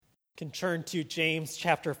You can turn to James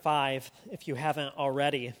chapter 5 if you haven't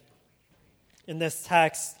already. In this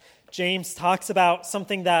text, James talks about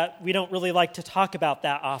something that we don't really like to talk about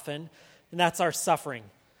that often, and that's our suffering,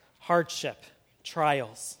 hardship,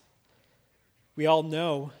 trials. We all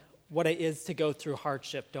know what it is to go through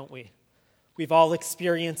hardship, don't we? We've all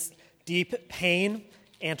experienced deep pain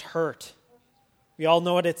and hurt. We all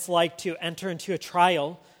know what it's like to enter into a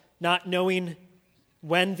trial, not knowing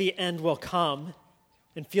when the end will come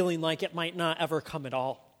and feeling like it might not ever come at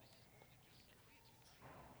all.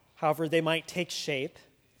 However they might take shape,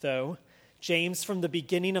 though, James, from the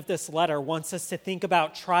beginning of this letter, wants us to think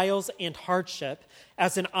about trials and hardship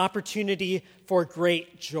as an opportunity for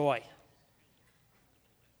great joy.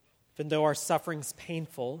 Even though our suffering's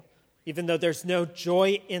painful, even though there's no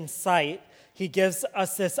joy in sight, he gives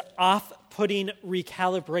us this off-putting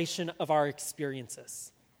recalibration of our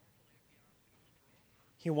experiences.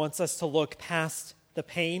 He wants us to look past the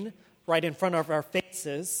pain right in front of our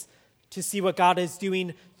faces to see what God is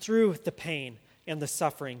doing through the pain and the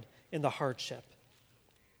suffering and the hardship.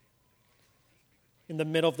 In the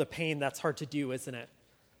middle of the pain, that's hard to do, isn't it?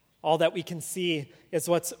 All that we can see is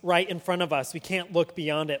what's right in front of us. We can't look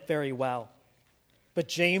beyond it very well. But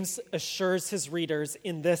James assures his readers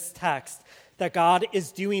in this text that God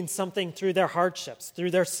is doing something through their hardships,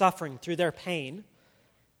 through their suffering, through their pain,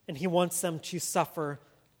 and he wants them to suffer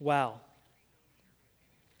well.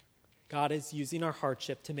 God is using our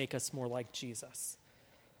hardship to make us more like Jesus.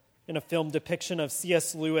 In a film depiction of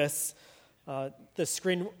C.S. Lewis, the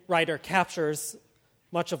screenwriter captures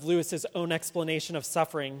much of Lewis's own explanation of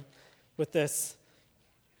suffering with this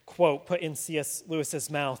quote put in C.S. Lewis's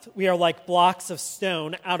mouth. "We are like blocks of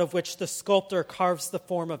stone out of which the sculptor carves the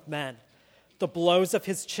form of men. The blows of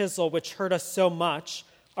his chisel, which hurt us so much,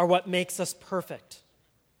 are what makes us perfect.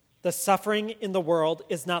 The suffering in the world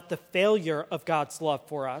is not the failure of God's love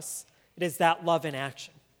for us. It is that love in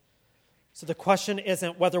action." So the question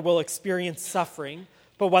isn't whether we'll experience suffering,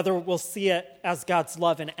 but whether we'll see it as God's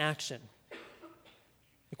love in action.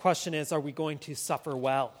 The question is, are we going to suffer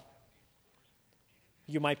well?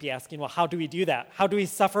 You might be asking, well, how do we do that? How do we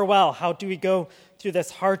suffer well? How do we go through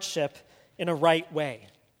this hardship in a right way?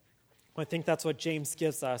 Well, I think that's what James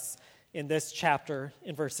gives us in this chapter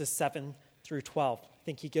in verses 7 through 12. I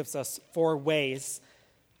think he gives us 4 ways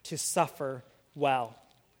to suffer well.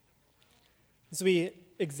 As we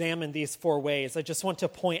examine these 4 ways, I just want to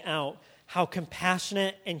point out how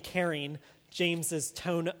compassionate and caring James's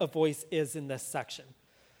tone of voice is in this section.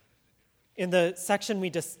 In the section we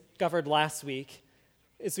discovered last week,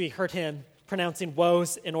 as we heard him pronouncing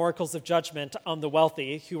woes and oracles of judgment on the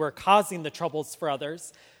wealthy who are causing the troubles for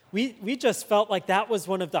others, we just felt like that was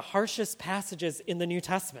one of the harshest passages in the New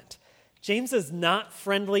Testament. James is not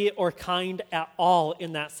friendly or kind at all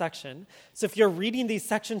in that section. So if you're reading these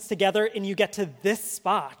sections together and you get to this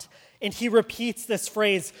spot, and he repeats this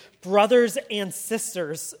phrase, brothers and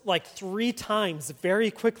sisters, like 3 times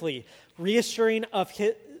very quickly, reassuring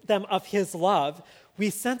them of his love,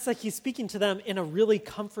 we sense that he's speaking to them in a really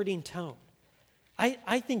comforting tone.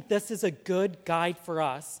 I think this is a good guide for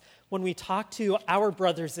us when we talk to our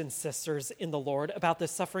brothers and sisters in the Lord about the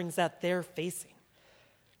sufferings that they're facing.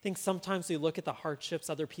 I think sometimes we look at the hardships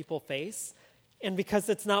other people face, and because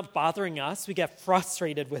it's not bothering us, we get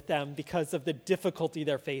frustrated with them because of the difficulty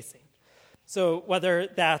they're facing. So whether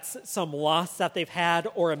that's some loss that they've had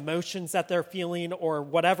or emotions that they're feeling or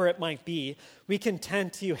whatever it might be, we can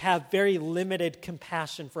tend to have very limited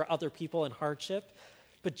compassion for other people in hardship.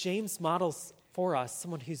 But James models for us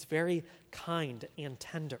someone who's very kind and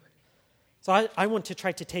tender. So I want to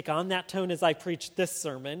try to take on that tone as I preach this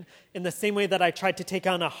sermon in the same way that I tried to take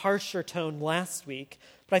on a harsher tone last week.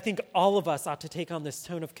 But I think all of us ought to take on this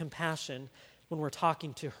tone of compassion when we're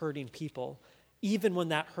talking to hurting people, even when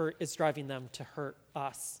that hurt is driving them to hurt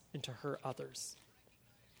us and to hurt others.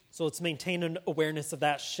 So let's maintain an awareness of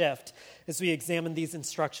that shift as we examine these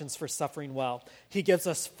instructions for suffering well. He gives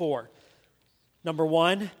us 4. Number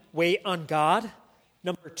 1, wait on God.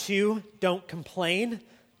 Number 2, don't complain.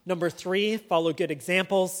 Number 3, follow good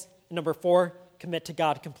examples. Number 4, commit to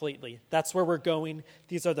God completely. That's where we're going.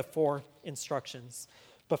 These are the 4 instructions.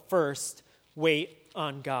 But first, wait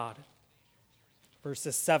on God.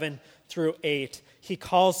 Verses 7 through 8, he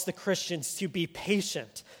calls the Christians to be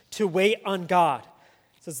patient, to wait on God.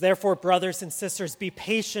 He says, therefore, brothers and sisters, be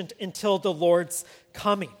patient until the Lord's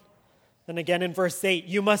coming. Then again in verse 8,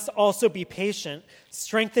 you must also be patient.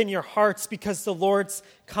 Strengthen your hearts because the Lord's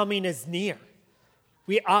coming is near.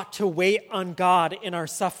 We ought to wait on God in our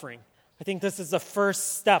suffering. I think this is the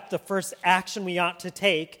first step, the first action we ought to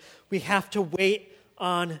take. We have to wait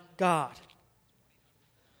on God.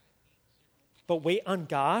 But wait on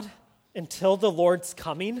God until the Lord's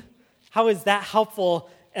coming? How is that helpful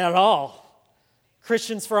at all?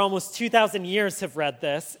 Christians for almost 2,000 years have read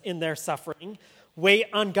this in their suffering. Wait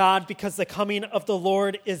on God because the coming of the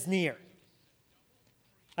Lord is near.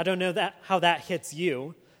 I don't know how that hits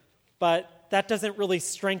you, but that doesn't really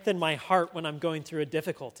strengthen my heart when I'm going through a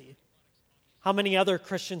difficulty. How many other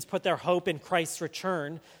Christians put their hope in Christ's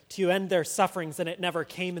return to end their sufferings and it never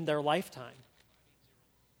came in their lifetime?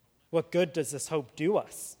 What good does this hope do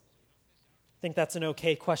us? I think that's an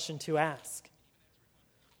okay question to ask.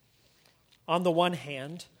 On the one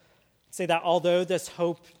hand, say that although this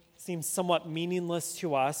hope seems somewhat meaningless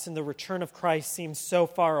to us and the return of Christ seems so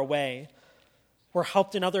far away, we're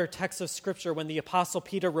helped in other texts of Scripture when the Apostle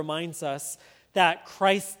Peter reminds us that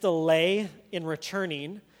Christ's delay in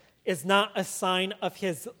returning is not a sign of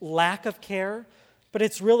his lack of care, but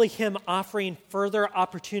it's really him offering further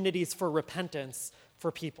opportunities for repentance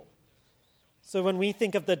for people. So when we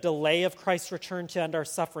think of the delay of Christ's return to end our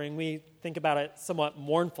suffering, we think about it somewhat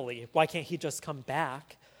mournfully. Why can't he just come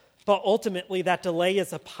back? But ultimately, that delay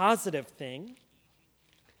is a positive thing.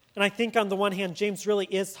 And I think on the one hand, James really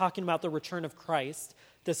is talking about the return of Christ,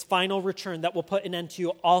 this final return that will put an end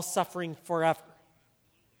to all suffering forever.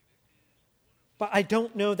 But I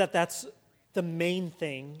don't know that that's the main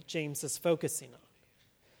thing James is focusing on.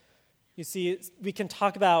 You see, we can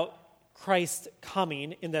talk about Christ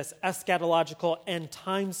coming in this eschatological end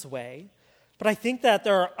times way, but I think that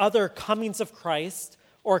there are other comings of Christ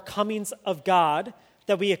or comings of God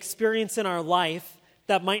that we experience in our life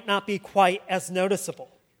that might not be quite as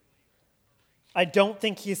noticeable. I don't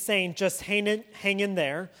think he's saying just hang in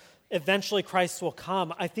there. Eventually Christ will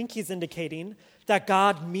come. I think he's indicating that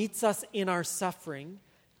God meets us in our suffering,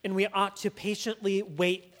 and we ought to patiently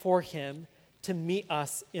wait for him to meet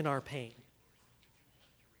us in our pain.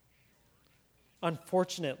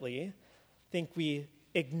 Unfortunately, I think we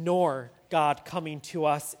ignore God coming to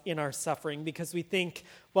us in our suffering because we think,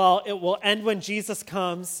 well, it will end when Jesus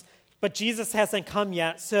comes, but Jesus hasn't come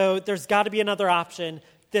yet, so there's got to be another option.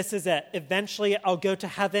 This is it. Eventually, I'll go to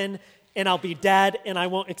heaven, and I'll be dead, and I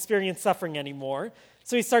won't experience suffering anymore.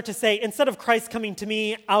 So we start to say, instead of Christ coming to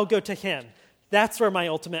me, I'll go to him. That's where my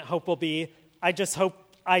ultimate hope will be. I just hope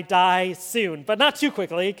I die soon, but not too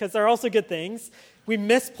quickly, because there are also good things. We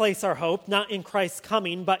misplace our hope, not in Christ's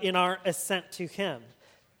coming, but in our ascent to him.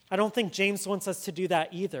 I don't think James wants us to do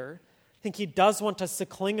that either. I think he does want us to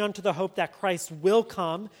cling onto the hope that Christ will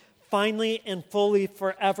come finally and fully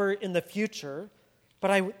forever in the future.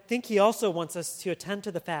 But I think he also wants us to attend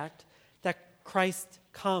to the fact that Christ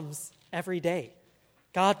comes every day.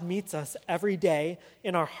 God meets us every day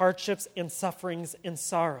in our hardships and sufferings and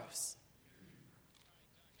sorrows.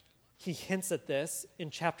 He hints at this in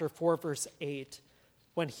chapter 4, verse 8,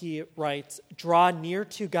 when he writes, "Draw near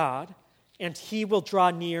to God, and he will draw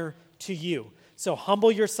near to you." So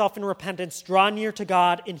humble yourself in repentance, draw near to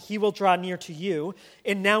God, and he will draw near to you.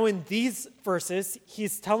 And now in these verses,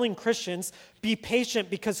 he's telling Christians, be patient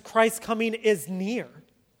because Christ's coming is near.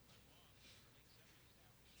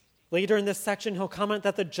 Later in this section, he'll comment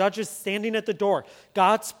that the judge is standing at the door.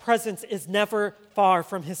 God's presence is never far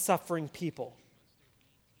from his suffering people.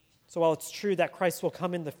 So while it's true that Christ will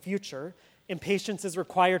come in the future, and patience is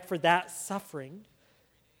required for that suffering,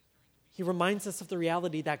 he reminds us of the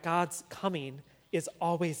reality that God's coming is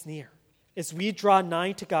always near. As we draw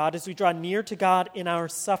nigh to God, as we draw near to God in our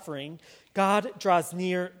suffering, God draws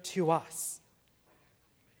near to us.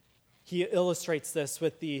 He illustrates this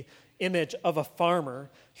with the image of a farmer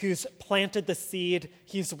who's planted the seed,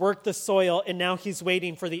 he's worked the soil, and now he's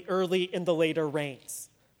waiting for the early and the later rains.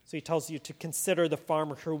 So he tells you to consider the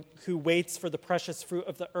farmer who waits for the precious fruit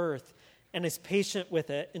of the earth and is patient with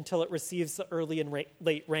it until it receives the early and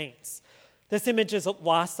late rains. This image is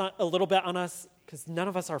lost a little bit on us because none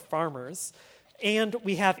of us are farmers, and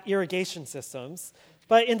we have irrigation systems.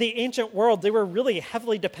 But in the ancient world, they were really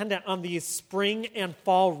heavily dependent on these spring and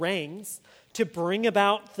fall rains to bring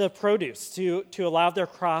about the produce, to allow their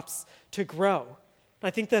crops to grow. And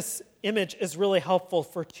I think this image is really helpful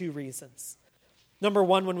for two reasons. Number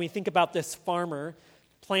one, when we think about this farmer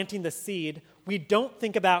planting the seed, we don't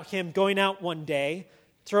think about him going out one day,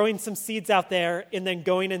 throwing some seeds out there, and then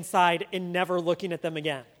going inside and never looking at them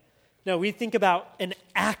again. No, we think about an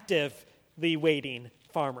actively waiting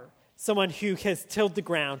farmer, someone who has tilled the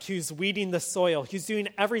ground, who's weeding the soil, who's doing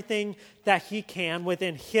everything that he can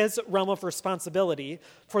within his realm of responsibility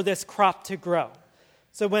for this crop to grow.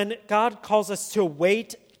 So when God calls us to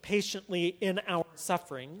wait patiently in our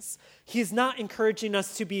sufferings, he's not encouraging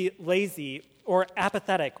us to be lazy or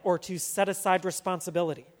apathetic or to set aside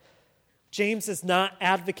responsibility. James is not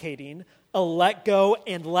advocating a let go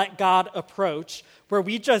and let God approach where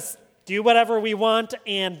we just do whatever we want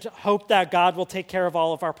and hope that God will take care of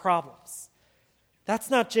all of our problems. That's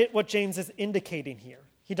not what James is indicating here.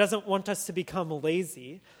 He doesn't want us to become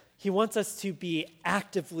lazy. He wants us to be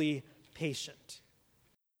actively patient.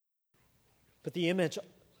 But the image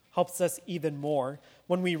helps us even more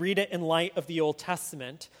when we read it in light of the Old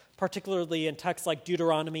Testament, particularly in texts like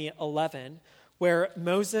Deuteronomy 11, where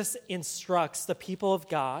Moses instructs the people of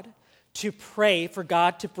God to pray for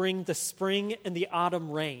God to bring the spring and the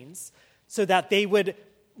autumn rains so that they would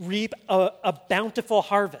reap a bountiful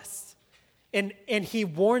harvest. And he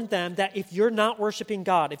warned them that if you're not worshiping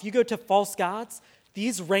God, if you go to false gods,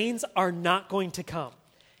 these rains are not going to come.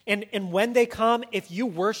 And when they come, if you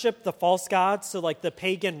worship the false gods, so like the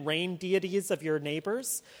pagan rain deities of your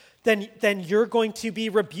neighbors, then you're going to be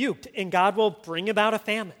rebuked and God will bring about a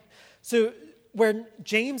famine. So when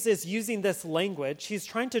James is using this language, he's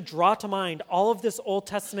trying to draw to mind all of this Old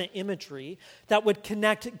Testament imagery that would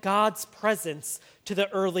connect God's presence to the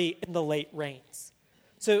early and the late rains.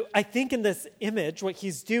 So I think in this image, what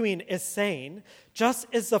he's doing is saying, just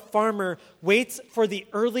as the farmer waits for the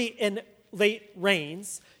early and late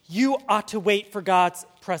rains, you ought to wait for God's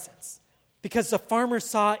presence. Because the farmer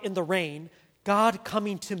saw in the rain God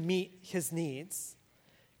coming to meet his needs.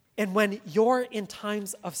 And when you're in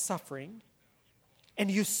times of suffering, and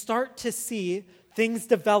you start to see things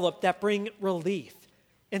develop that bring relief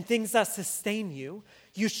and things that sustain you,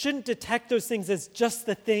 you shouldn't detect those things as just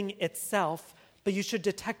the thing itself, but you should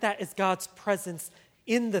detect that as God's presence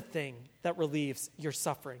in the thing that relieves your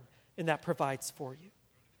suffering and that provides for you.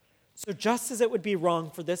 So just as it would be wrong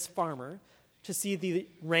for this farmer to see the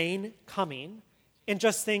rain coming and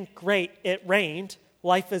just think, great, it rained,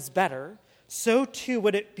 life is better, so too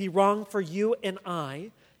would it be wrong for you and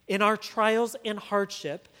I in our trials and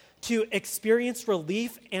hardship to experience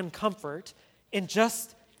relief and comfort and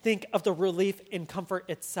just think of the relief and comfort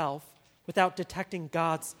itself without detecting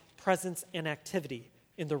God's presence and activity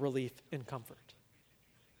in the relief and comfort.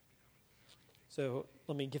 So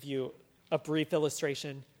let me give you a brief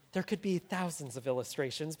illustration. There could be thousands of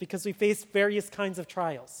illustrations because we face various kinds of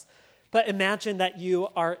trials. But imagine that you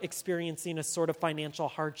are experiencing a sort of financial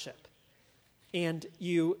hardship and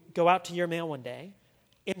you go out to your mail one day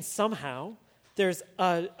and somehow there's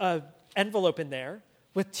a envelope in there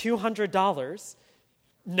with $200,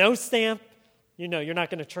 no stamp. You know, you're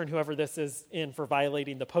not going to turn whoever this is in for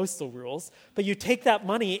violating the postal rules, but you take that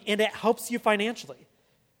money and it helps you financially.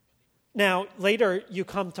 Now, later you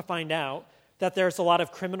come to find out that there's a lot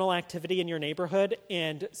of criminal activity in your neighborhood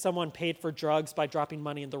and someone paid for drugs by dropping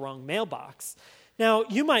money in the wrong mailbox. Now,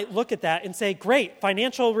 you might look at that and say, great,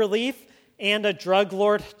 financial relief and a drug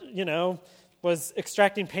lord, was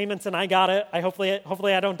extracting payments and I got it.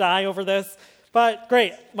 Hopefully I don't die over this. But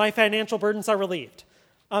great, my financial burdens are relieved.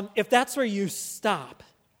 If that's where you stop,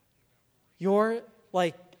 you're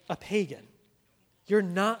like a pagan. You're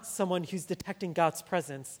not someone who's detecting God's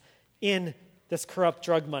presence in this corrupt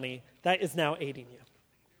drug money that is now aiding you.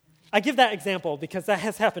 I give that example because that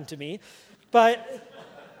has happened to me. But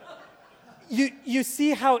you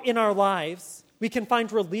see how in our lives we can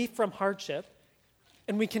find relief from hardship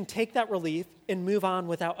and we can take that relief and move on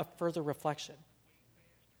without a further reflection.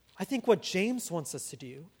 I think what James wants us to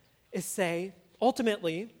do is say,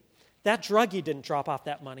 ultimately, that druggie didn't drop off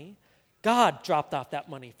that money. God dropped off that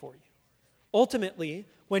money for you. Ultimately,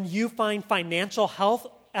 when you find financial health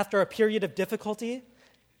after a period of difficulty,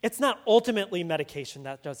 it's not ultimately medication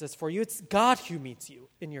that does this for you. It's God who meets you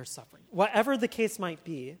in your suffering. Whatever the case might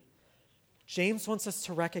be, James wants us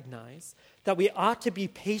to recognize that we ought to be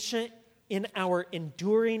patient in our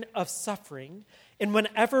enduring of suffering, and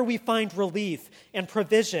whenever we find relief and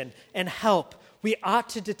provision and help, we ought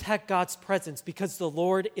to detect God's presence because the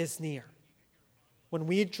Lord is near. When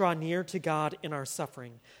we draw near to God in our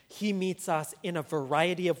suffering, He meets us in a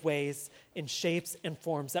variety of ways, in shapes and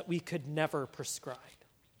forms that we could never prescribe.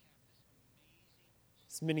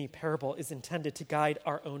 This mini parable is intended to guide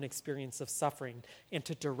our own experience of suffering and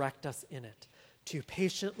to direct us in it, to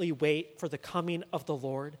patiently wait for the coming of the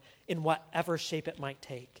Lord in whatever shape it might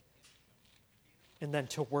take, and then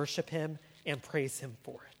to worship Him and praise Him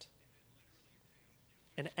for it.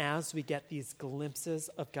 And as we get these glimpses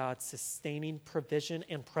of God's sustaining provision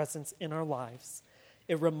and presence in our lives,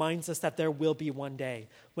 it reminds us that there will be one day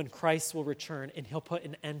when Christ will return and He'll put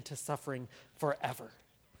an end to suffering forever.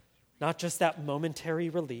 Not just that momentary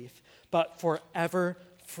relief, but forever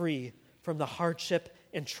free from the hardship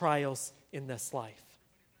and trials in this life.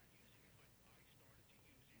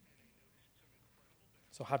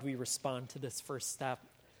 So how do we respond to this first step?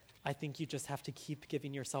 I think you just have to keep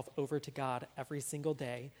giving yourself over to God every single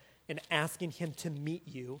day and asking Him to meet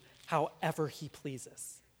you however He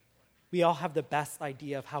pleases. We all have the best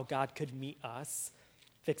idea of how God could meet us,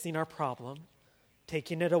 fixing our problem,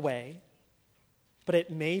 taking it away. But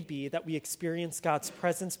it may be that we experience God's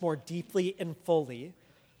presence more deeply and fully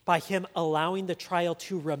by him allowing the trial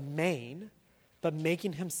to remain, but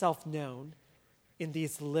making himself known in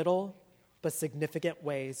these little but significant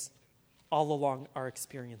ways all along our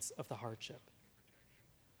experience of the hardship.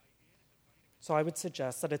 So I would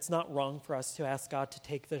suggest that it's not wrong for us to ask God to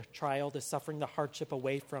take the trial, the suffering, the hardship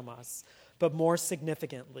away from us. But more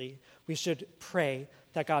significantly, we should pray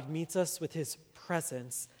that God meets us with his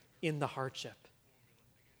presence in the hardship.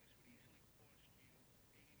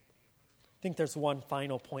 I think there's one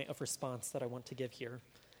final point of response that I want to give here.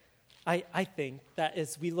 I think that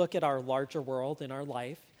as we look at our larger world in our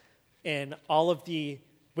life and all of the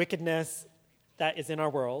wickedness that is in our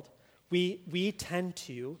world, we tend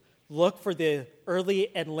to look for the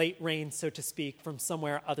early and late rain, so to speak, from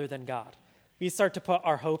somewhere other than God. We start to put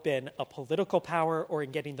our hope in a political power or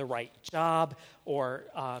in getting the right job or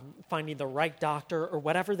finding the right doctor or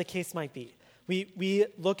whatever the case might be. We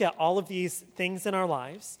look at all of these things in our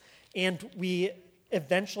lives, and we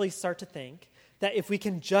eventually start to think that if we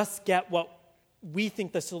can just get what we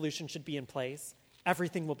think the solution should be in place,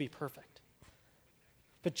 everything will be perfect.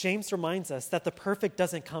 But James reminds us that the perfect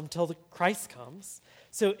doesn't come till Christ comes.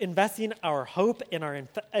 So investing our hope and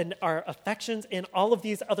our affections in all of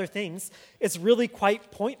these other things is really quite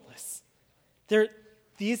pointless.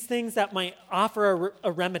 These things that might offer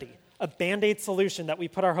a remedy, a Band-Aid solution that we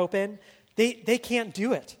put our hope in, they can't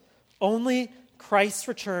do it. Only Christ's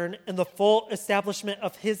return and the full establishment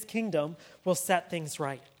of his kingdom will set things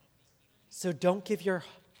right. So don't give your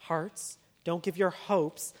hearts, don't give your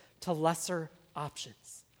hopes to lesser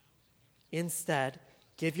options. Instead,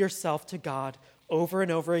 give yourself to God over and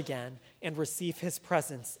over again and receive his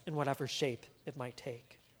presence in whatever shape it might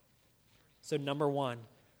take. So 1,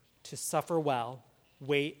 to suffer well,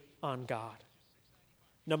 wait on God.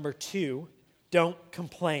 2, don't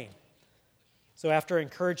complain. So after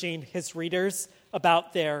encouraging his readers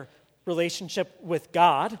about their relationship with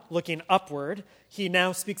God, looking upward, he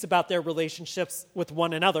now speaks about their relationships with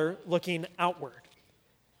one another, looking outward.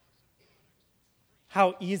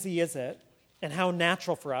 How easy is it and how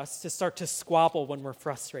natural for us to start to squabble when we're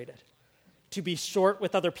frustrated, to be short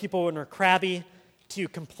with other people when we're crabby, to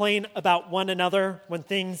complain about one another when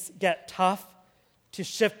things get tough, to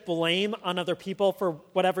shift blame on other people for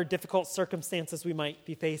whatever difficult circumstances we might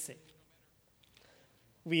be facing.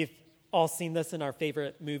 We've all seen this in our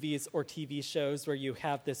favorite movies or TV shows where you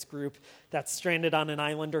have this group that's stranded on an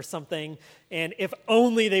island or something, and if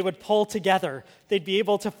only they would pull together, they'd be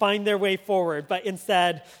able to find their way forward. But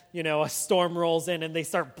instead, a storm rolls in and they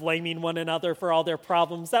start blaming one another for all their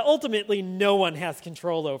problems that ultimately no one has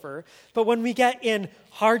control over. But when we get in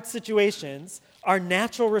hard situations, our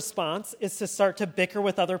natural response is to start to bicker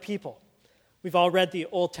with other people. We've all read the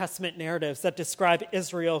Old Testament narratives that describe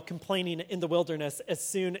Israel complaining in the wilderness as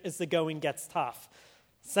soon as the going gets tough.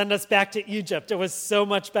 Send us back to Egypt. It was so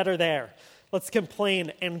much better there. Let's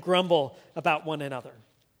complain and grumble about one another.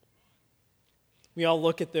 We all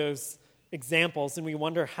look at those examples and we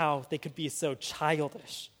wonder how they could be so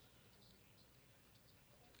childish.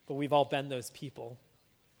 But we've all been those people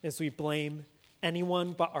as we blame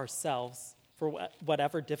anyone but ourselves for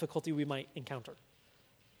whatever difficulty we might encounter.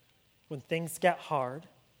 When things get hard,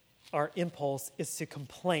 our impulse is to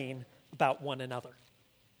complain about one another.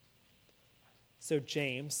 So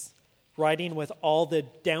James, writing with all the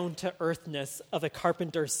down-to-earthness of a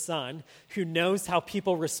carpenter's son who knows how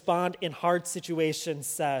people respond in hard situations,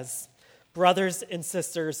 says, "Brothers and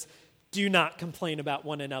sisters, do not complain about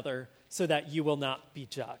one another so that you will not be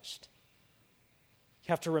judged." You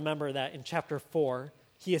have to remember that in chapter 4,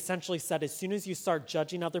 he essentially said as soon as you start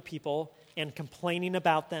judging other people and complaining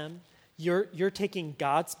about them, you're taking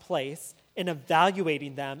God's place and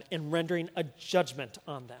evaluating them and rendering a judgment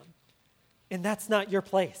on them. And that's not your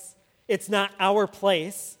place. It's not our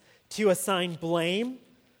place to assign blame,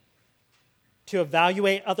 to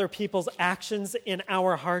evaluate other people's actions in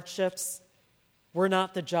our hardships. We're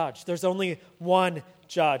not the judge. There's only one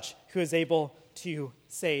judge who is able to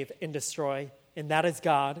save and destroy, and that is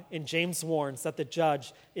God. And James warns that the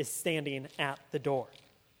judge is standing at the door.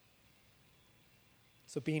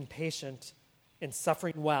 So being patient and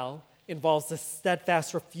suffering well involves a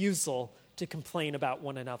steadfast refusal to complain about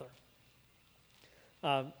one another.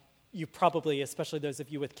 You probably, especially those of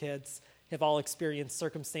you with kids, have all experienced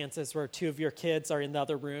circumstances where 2 of your kids are in the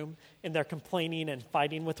other room and they're complaining and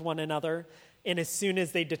fighting with one another. And as soon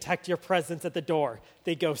as they detect your presence at the door,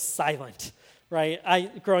 they go silent,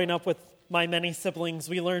 right? Growing up with my many siblings,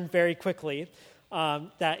 we learned very quickly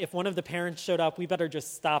that if one of the parents showed up, we better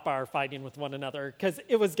just stop our fighting with one another because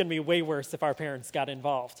it was going to be way worse if our parents got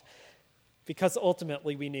involved, because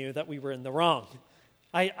ultimately we knew that we were in the wrong.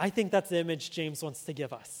 I think that's the image James wants to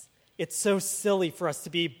give us. It's so silly for us to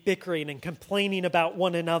be bickering and complaining about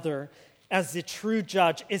one another as the true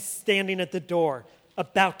judge is standing at the door,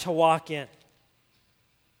 about to walk in.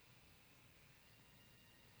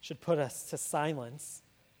 Should put us to silence,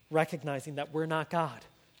 recognizing that we're not God.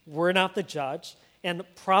 We're not the judge, and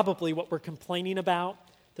probably what we're complaining about,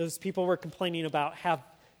 those people we're complaining about, have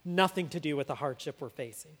nothing to do with the hardship we're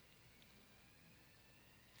facing.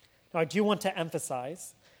 Now, I do want to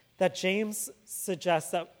emphasize that James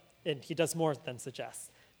suggests that, and he does more than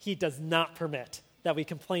suggest, he does not permit that we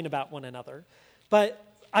complain about one another. But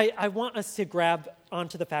I want us to grab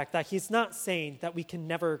onto the fact that he's not saying that we can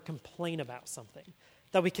never complain about something,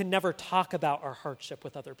 that we can never talk about our hardship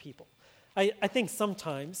with other people. I think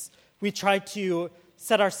sometimes we try to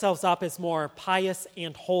set ourselves up as more pious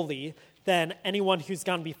and holy than anyone who's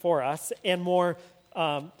gone before us, and more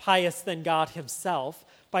pious than God himself,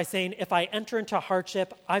 by saying, if I enter into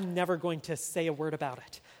hardship, I'm never going to say a word about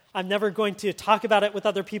it. I'm never going to talk about it with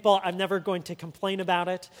other people. I'm never going to complain about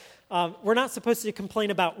it. We're not supposed to complain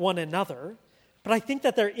about one another, but I think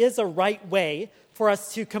that there is a right way for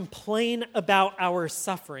us to complain about our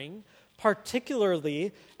suffering,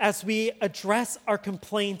 particularly as we address our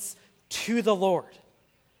complaints to the Lord.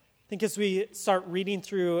 I think as we start reading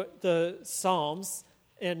through the Psalms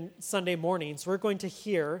in Sunday mornings, we're going to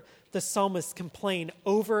hear the psalmists complain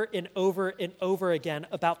over and over and over again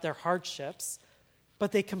about their hardships,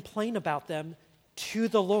 but they complain about them to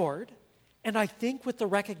the Lord, and I think with the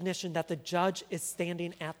recognition that the judge is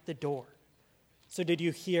standing at the door. So did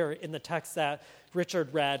you hear in the text that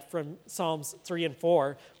Richard read from Psalms 3 and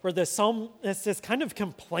 4, where the psalmist is kind of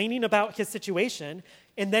complaining about his situation,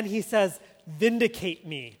 and then he says, "Vindicate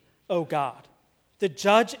me, O God." The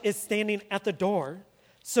judge is standing at the door,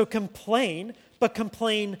 so complain, but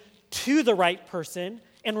complain to the right person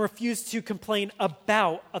and refuse to complain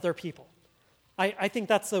about other people. I think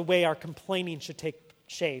that's the way our complaining should take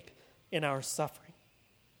shape in our suffering.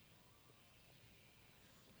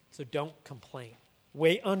 So don't complain.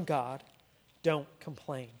 Wait on God. Don't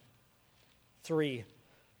complain. 3,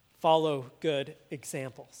 follow good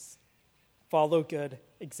examples. Follow good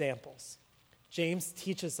examples. James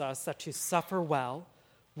teaches us that to suffer well,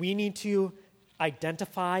 we need to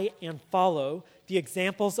identify and follow the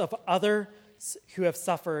examples of others who have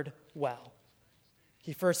suffered well.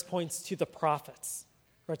 He first points to the prophets.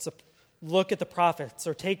 Let's look at the prophets,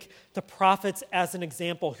 or take the prophets as an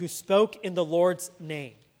example who spoke in the Lord's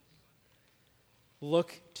name.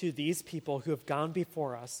 Look to these people who have gone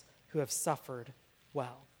before us, who have suffered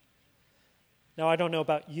well. Now, I don't know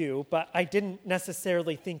about you, but I didn't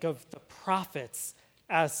necessarily think of the prophets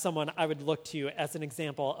as someone I would look to as an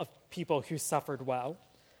example of people who suffered well.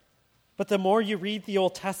 But the more you read the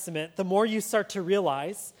Old Testament, the more you start to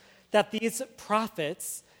realize that these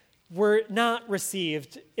prophets were not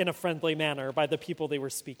received in a friendly manner by the people they were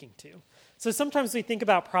speaking to. So sometimes we think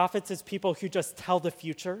about prophets as people who just tell the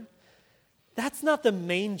future. That's not the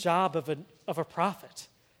main job of a prophet.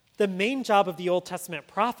 The main job of the Old Testament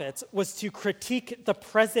prophets was to critique the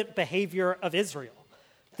present behavior of Israel.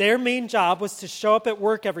 Their main job was to show up at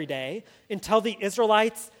work every day and tell the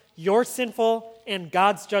Israelites, "You're sinful and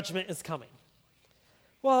God's judgment is coming."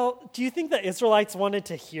 Well, do you think the Israelites wanted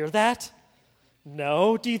to hear that?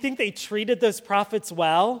 No. Do you think they treated those prophets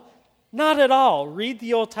well? Not at all. Read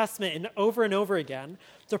the Old Testament, and over again,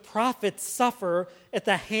 the prophets suffer at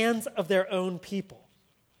the hands of their own people.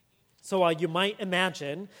 So while you might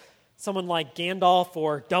imagine someone like Gandalf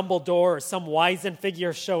or Dumbledore or some wizened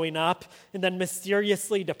figure showing up and then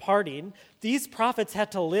mysteriously departing, these prophets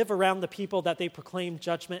had to live around the people that they proclaimed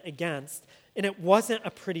judgment against, and it wasn't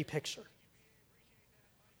a pretty picture.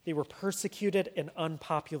 They were persecuted and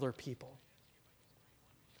unpopular people.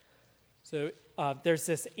 So there's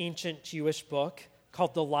this ancient Jewish book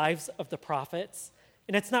called The Lives of the Prophets,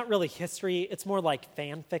 and it's not really history, it's more like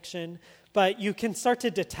fan fiction, but you can start to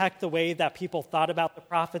detect the way that people thought about the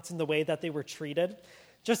prophets and the way that they were treated.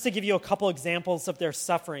 Just to give you a couple examples of their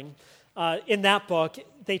suffering, in that book,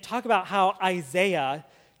 they talk about how Isaiah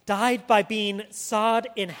died by being sawed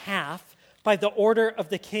in half by the order of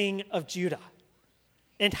the king of Judah,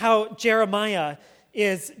 and how Jeremiah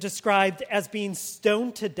is described as being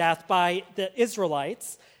stoned to death by the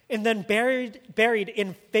Israelites and then buried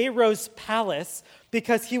in Pharaoh's palace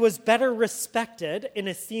because he was better respected and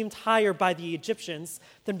esteemed higher by the Egyptians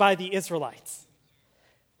than by the Israelites.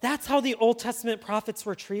 That's how the Old Testament prophets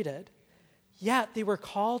were treated. Yet they were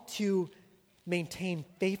called to maintain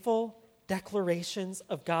faithful, declarations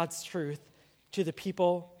of God's truth to the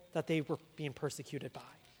people that they were being persecuted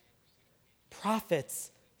by.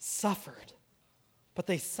 Prophets suffered, but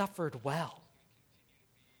they suffered well.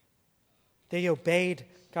 They obeyed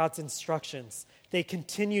God's instructions. They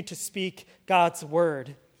continued to speak God's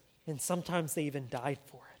word, and sometimes they even died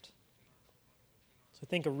for it. So I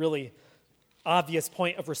think a really obvious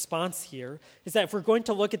point of response here is that if we're going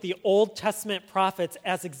to look at the Old Testament prophets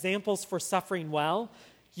as examples for suffering well,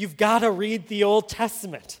 you've got to read the Old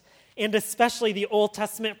Testament, and especially the Old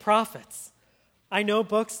Testament prophets. I know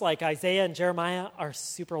books like Isaiah and Jeremiah are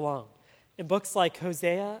super long, and books like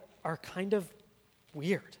Hosea are kind of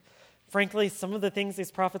weird. Frankly, some of the things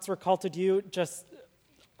these prophets were called to do just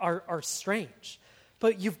are strange.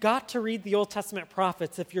 But you've got to read the Old Testament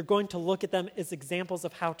prophets if you're going to look at them as examples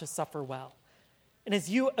of how to suffer well. And as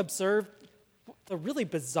you observe the really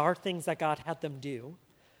bizarre things that God had them do,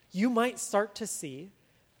 you might start to see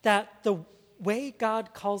that the way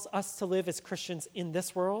God calls us to live as Christians in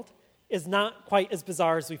this world is not quite as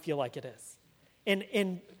bizarre as we feel like it is.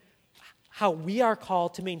 And how we are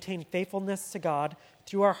called to maintain faithfulness to God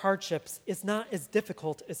through our hardships is not as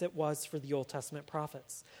difficult as it was for the Old Testament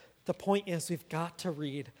prophets. The point is we've got to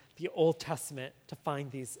read the Old Testament to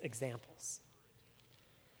find these examples.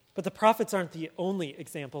 But the prophets aren't the only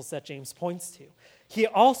examples that James points to. He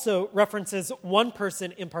also references one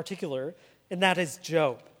person in particular, and that is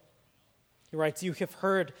Job. He writes, "You have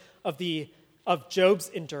heard of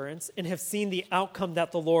Job's endurance and have seen the outcome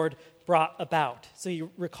that the Lord brought about." So he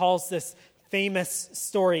recalls this famous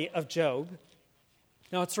story of Job.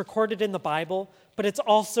 Now, it's recorded in the Bible, but it's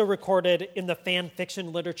also recorded in the fan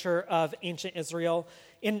fiction literature of ancient Israel.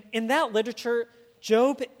 In that literature,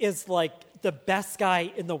 Job is like the best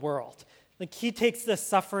guy in the world. Like, he takes the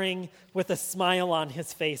suffering with a smile on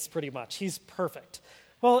his face, pretty much. He's perfect.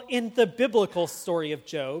 Well, in the biblical story of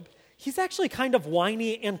Job, he's actually kind of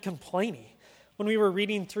whiny and complaining. When we were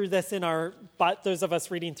reading through this those of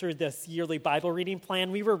us reading through this yearly Bible reading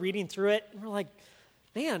plan, we were reading through it, and we're like,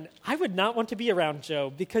 man, I would not want to be around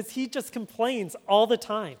Job because he just complains all the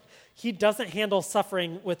time. He doesn't handle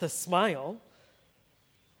suffering with a smile.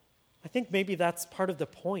 I think maybe that's part of the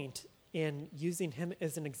point in using him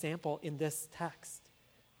as an example in this text.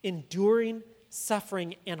 Enduring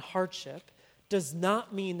suffering and hardship does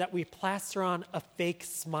not mean that we plaster on a fake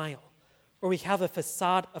smile or we have a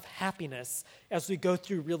facade of happiness as we go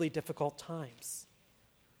through really difficult times.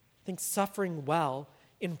 I think suffering well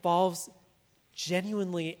involves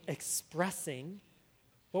genuinely expressing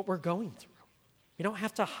what we're going through. We don't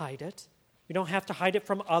have to hide it. We don't have to hide it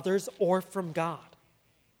from others or from God.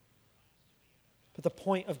 But the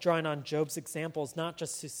point of drawing on Job's example is not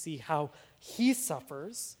just to see how he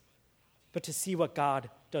suffers, but to see what God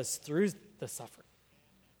does through the suffering.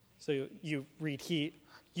 So you read,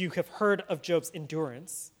 you have heard of Job's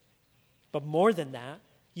endurance, but more than that,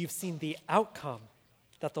 you've seen the outcome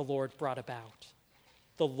that the Lord brought about.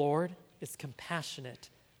 The Lord is compassionate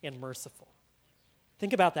and merciful.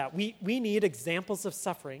 Think about that. We need examples of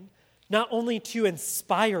suffering, not only to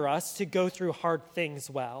inspire us to go through hard things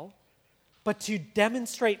well, but to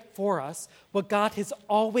demonstrate for us what God has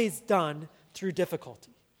always done through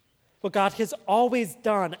difficulty, what God has always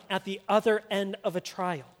done at the other end of a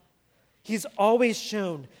trial. He's always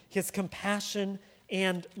shown his compassion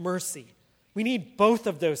and mercy. We need both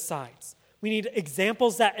of those sides. We need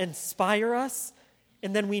examples that inspire us,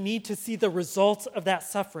 and then we need to see the results of that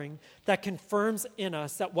suffering that confirms in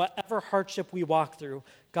us that whatever hardship we walk through,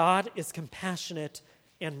 God is compassionate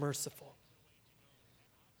and merciful.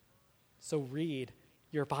 So read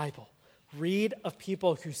your Bible. Read of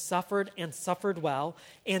people who suffered and suffered well,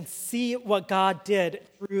 and see what God did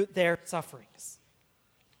through their sufferings.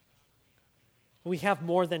 We have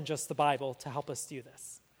more than just the Bible to help us do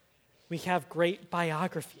this. We have great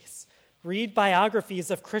biographies. Read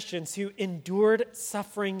biographies of Christians who endured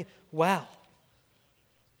suffering well.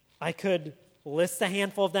 I could list a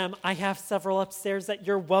handful of them. I have several upstairs that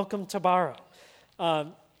you're welcome to borrow.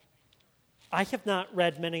 I have not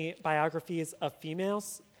read many biographies of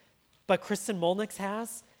females, but Kristen Molnix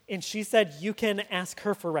has, and she said you can ask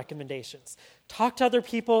her for recommendations. Talk to other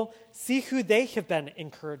people, see who they have been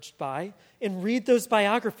encouraged by, and read those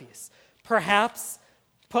biographies. Perhaps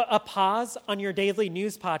put a pause on your daily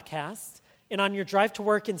news podcast, and on your drive to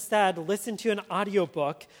work instead, listen to an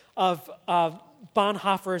audiobook of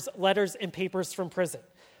Bonhoeffer's Letters and Papers from Prison,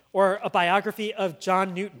 or a biography of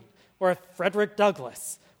John Newton, or Frederick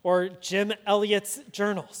Douglass, or Jim Elliot's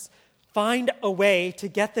journals. Find a way to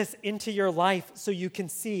get this into your life so you can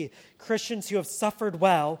see Christians who have suffered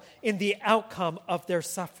well in the outcome of their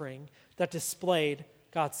suffering that displayed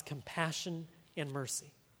God's compassion and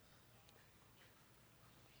mercy.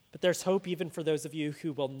 But there's hope even for those of you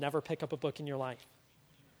who will never pick up a book in your life.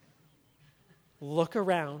 Look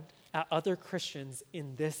around at other Christians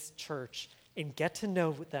in this church and get to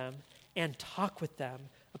know them and talk with them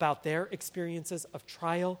about their experiences of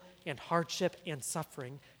trial and hardship and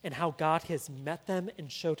suffering and how God has met them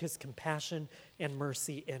and showed his compassion and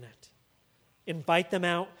mercy in it. Invite them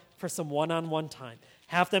out for some one-on-one time.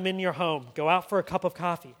 Have them in your home. Go out for a cup of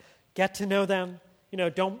coffee. Get to know them.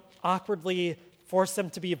 Don't awkwardly force them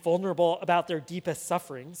to be vulnerable about their deepest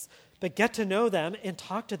sufferings, but get to know them and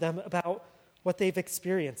talk to them about what they've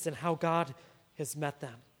experienced and how God has met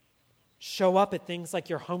them. Show up at things like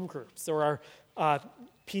your home groups or our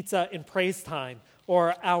pizza and praise time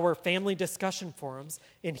or our family discussion forums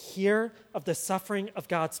and hear of the suffering of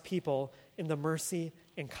God's people and the mercy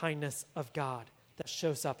and kindness of God that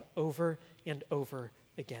shows up over and over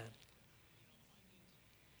again.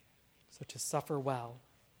 So to suffer well,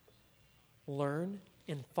 learn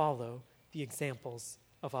and follow the examples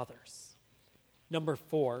of others. Number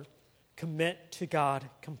 4, commit to God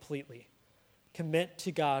completely. Commit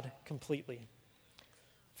to God completely.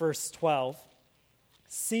 Verse 12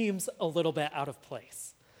 seems a little bit out of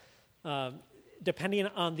place. Depending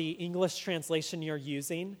on the English translation you're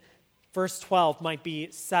using, verse 12 might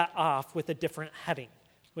be set off with a different heading,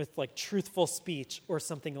 with like truthful speech or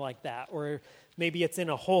something like that, or maybe it's in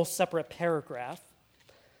a whole separate paragraph.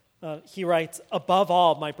 He writes, "Above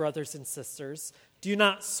all, my brothers and sisters, do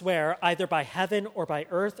not swear either by heaven or by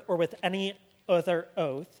earth or with any other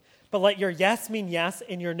oath, but let your yes mean yes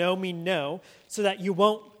and your no mean no, so that you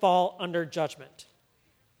won't fall under judgment."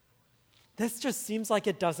 This just seems like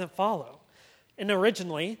it doesn't follow. And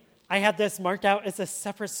originally, I had this marked out as a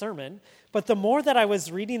separate sermon, but the more that I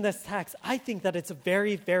was reading this text, I think that it's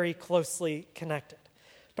very, very closely connected.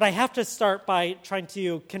 But I have to start by trying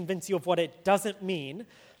to convince you of what it doesn't mean,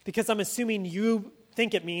 because I'm assuming you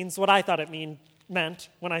think it means what I thought it meant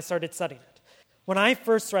when I started studying it. When I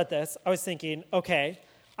first read this, I was thinking, okay,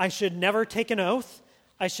 I should never take an oath.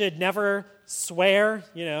 I should never swear,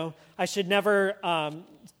 I should never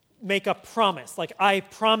make a promise. Like, I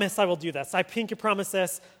promise I will do this. I pinky promise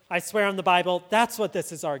this. I swear on the Bible. That's what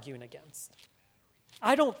this is arguing against.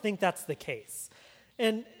 I don't think that's the case.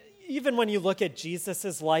 And even when you look at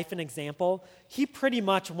Jesus' life and example, he pretty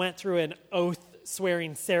much went through an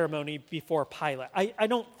oath-swearing ceremony before Pilate. I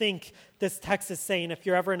don't think this text is saying if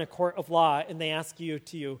you're ever in a court of law and they ask you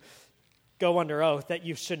to go under oath that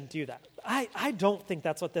you shouldn't do that. I don't think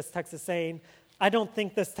that's what this text is saying. I don't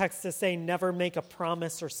think this text is saying never make a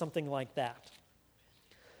promise or something like that.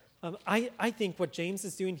 I think what James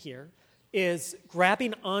is doing here is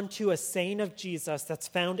grabbing onto a saying of Jesus that's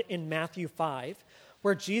found in Matthew 5,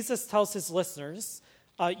 where Jesus tells his listeners,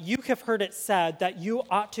 you have heard it said that you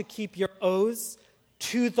ought to keep your oaths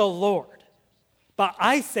to the Lord. But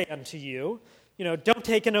I say unto you, don't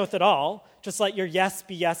take an oath at all. Just let your yes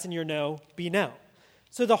be yes and your no be no.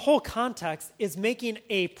 So the whole context is making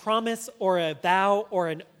a promise or a vow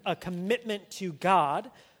or a commitment to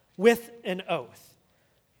God with an oath.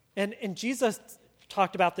 And Jesus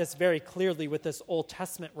talked about this very clearly with this Old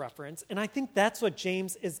Testament reference, and I think that's what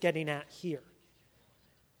James is getting at here.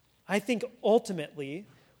 I think ultimately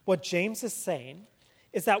what James is saying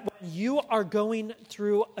is that when you are going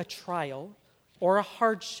through a trial or a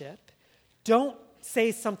hardship, don't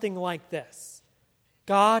say something like this: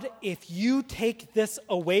 God, if you take this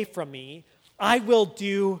away from me, I will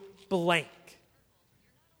do blank.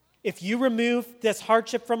 If you remove this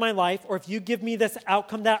hardship from my life, or if you give me this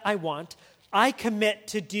outcome that I want, I commit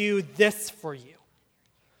to do this for you.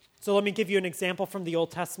 So let me give you an example from the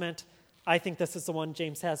Old Testament. I think this is the one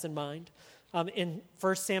James has in mind. In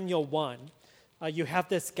 1 Samuel 1, you have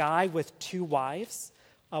this guy with 2 wives,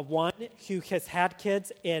 one who has had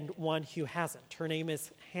kids and one who hasn't. Her name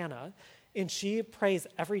is Hannah. And she prays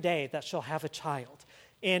every day that she'll have a child.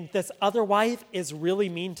 And this other wife is really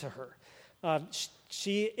mean to her.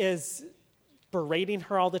 She is berating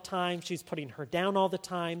her all the time. She's putting her down all the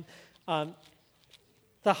time.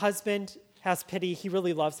 The husband has pity. He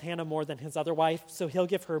really loves Hannah more than his other wife, so he'll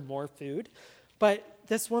give her more food. But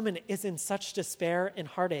this woman is in such despair and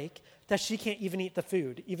heartache that she can't even eat the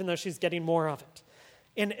food, even though she's getting more of it.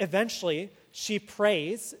 And eventually, she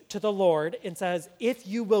prays to the Lord and says, if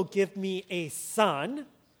you will give me a son,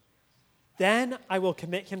 then I will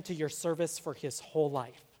commit him to your service for his whole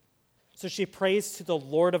life. So she prays to the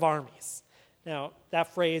Lord of armies. Now,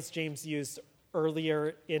 that phrase James used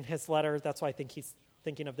earlier in his letter. That's why I think he's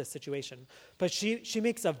thinking of this situation. But she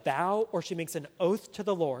makes a vow, or she makes an oath to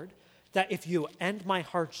the Lord that if you end my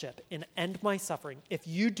hardship and end my suffering, if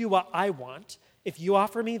you do what I want, if you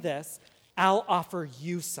offer me this, I'll offer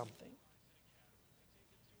you something.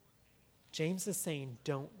 James is saying,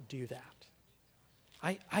 don't do that.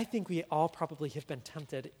 I think we all probably have been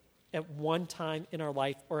tempted at one time in our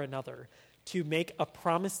life or another to make a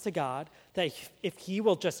promise to God that if he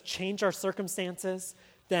will just change our circumstances,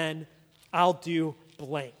 then I'll do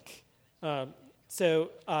blank. So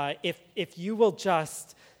if you will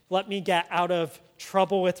just let me get out of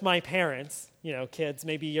trouble with my parents, kids,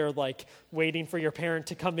 maybe you're like waiting for your parent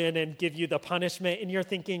to come in and give you the punishment, and you're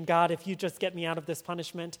thinking, God, if you just get me out of this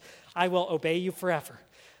punishment, I will obey you forever.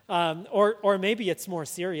 Or maybe it's more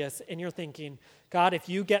serious, and you're thinking, God, if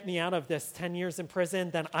you get me out of this 10 years in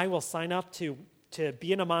prison, then I will sign up to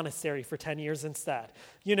be in a monastery for 10 years instead.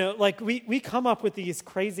 We come up with these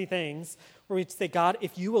crazy things where we say, God,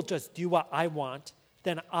 if you will just do what I want,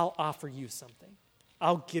 then I'll offer you something.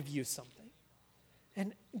 I'll give you something.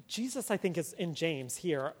 And Jesus, I think, is in James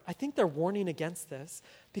here. I think they're warning against this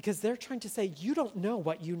because they're trying to say, you don't know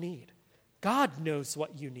what you need. God knows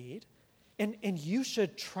what you need, and you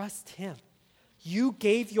should trust him. You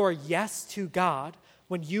gave your yes to God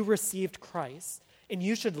when you received Christ, and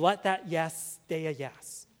you should let that yes stay a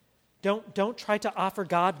yes. Don't try to offer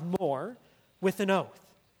God more with an oath.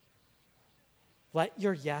 Let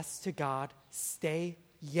your yes to God stay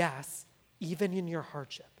yes, even in your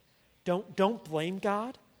hardship. Don't blame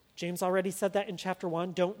God. James already said that in chapter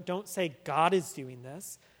 1. Don't say God is doing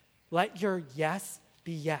this. Let your yes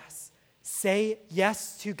be yes. Say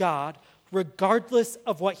yes to God regardless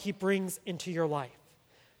of what he brings into your life.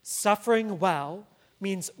 Suffering well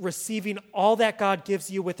means receiving all that God gives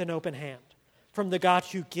you with an open hand, from the God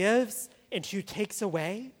who gives and who takes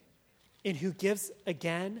away, and who gives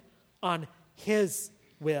again on his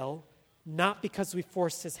will, not because we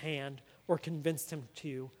forced his hand or convinced him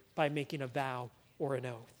to by making a vow or an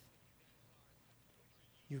oath.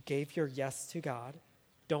 You gave your yes to God.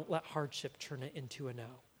 Don't let hardship turn it into a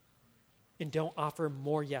no. And don't offer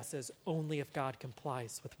more yeses only if God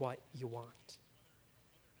complies with what you want.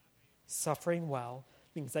 Suffering well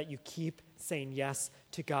means that you keep saying yes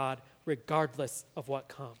to God regardless of what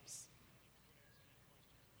comes.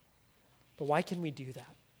 But why can we do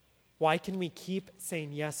that? Why can we keep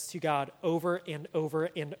saying yes to God over and over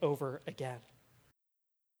and over again?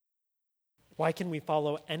 Why can we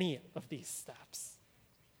follow any of these steps?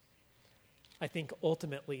 I think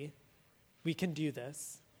ultimately we can do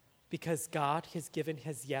this because God has given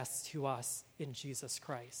his yes to us in Jesus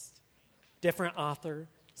Christ. Different author,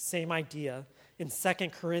 same idea. In 2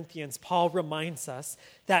 Corinthians, Paul reminds us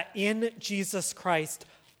that in Jesus Christ,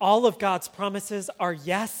 all of God's promises are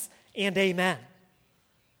yes and amen.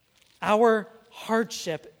 Our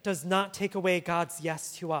hardship does not take away God's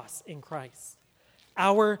yes to us in Christ.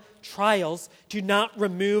 Our trials do not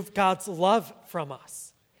remove God's love from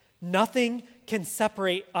us. Nothing can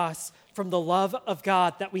separate us from the love of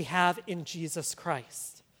God that we have in Jesus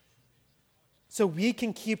Christ. So we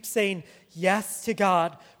can keep saying yes to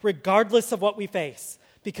God regardless of what we face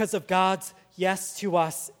because of God's yes to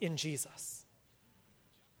us in Jesus.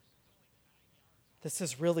 This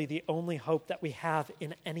is really the only hope that we have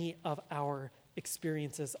in any of our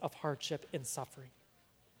experiences of hardship and suffering.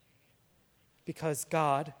 Because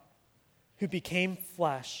God, who became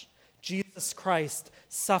flesh, Jesus Christ,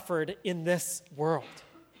 suffered in this world.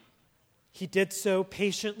 He did so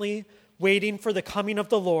patiently, waiting for the coming of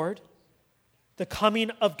the Lord, the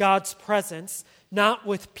coming of God's presence, not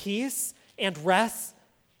with peace and rest,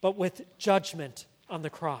 but with judgment on the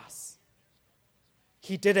cross.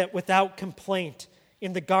 He did it without complaint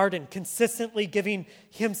in the garden, consistently giving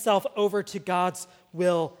himself over to God's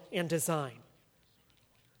will and design.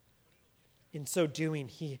 In so doing,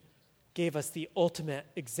 he gave us the ultimate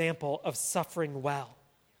example of suffering well,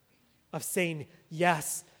 of saying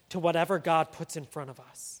yes to whatever God puts in front of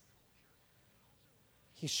us.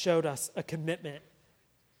 He showed us a commitment,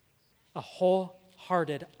 a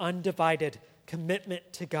wholehearted, undivided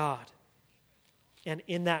commitment to God. And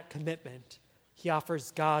in that commitment, he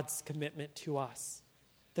offers God's commitment to us,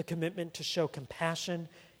 the commitment to show compassion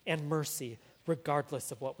and mercy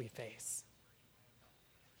regardless of what we face.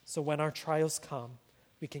 So when our trials come,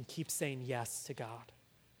 we can keep saying yes to God.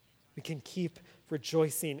 We can keep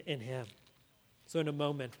rejoicing in him. So in a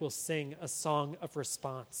moment, we'll sing a song of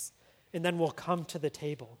response, and then we'll come to the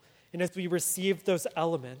table. And as we receive those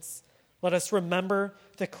elements, let us remember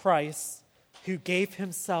the Christ who gave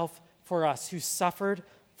himself for us, who suffered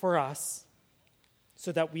for us,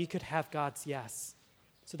 so that we could have God's yes,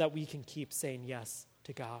 so that we can keep saying yes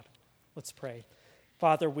to God. Let's pray.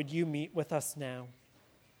 Father, would you meet with us now?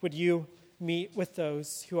 Would you meet with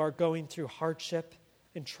those who are going through hardship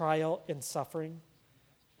and trial and suffering?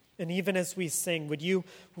 And even as we sing, would you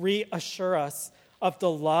reassure us of the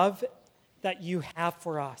love that you have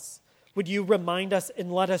for us? Would you remind us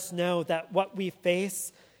and let us know that what we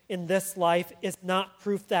face in this life is not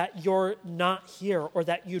proof that you're not here or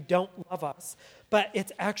that you don't love us, but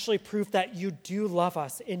it's actually proof that you do love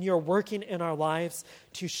us and you're working in our lives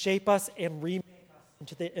to shape us and remake us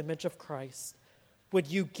into the image of Christ. Would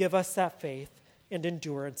you give us that faith and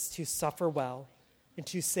endurance to suffer well and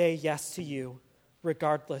to say yes to you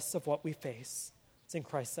regardless of what we face? It's in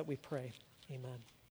Christ that we pray. Amen.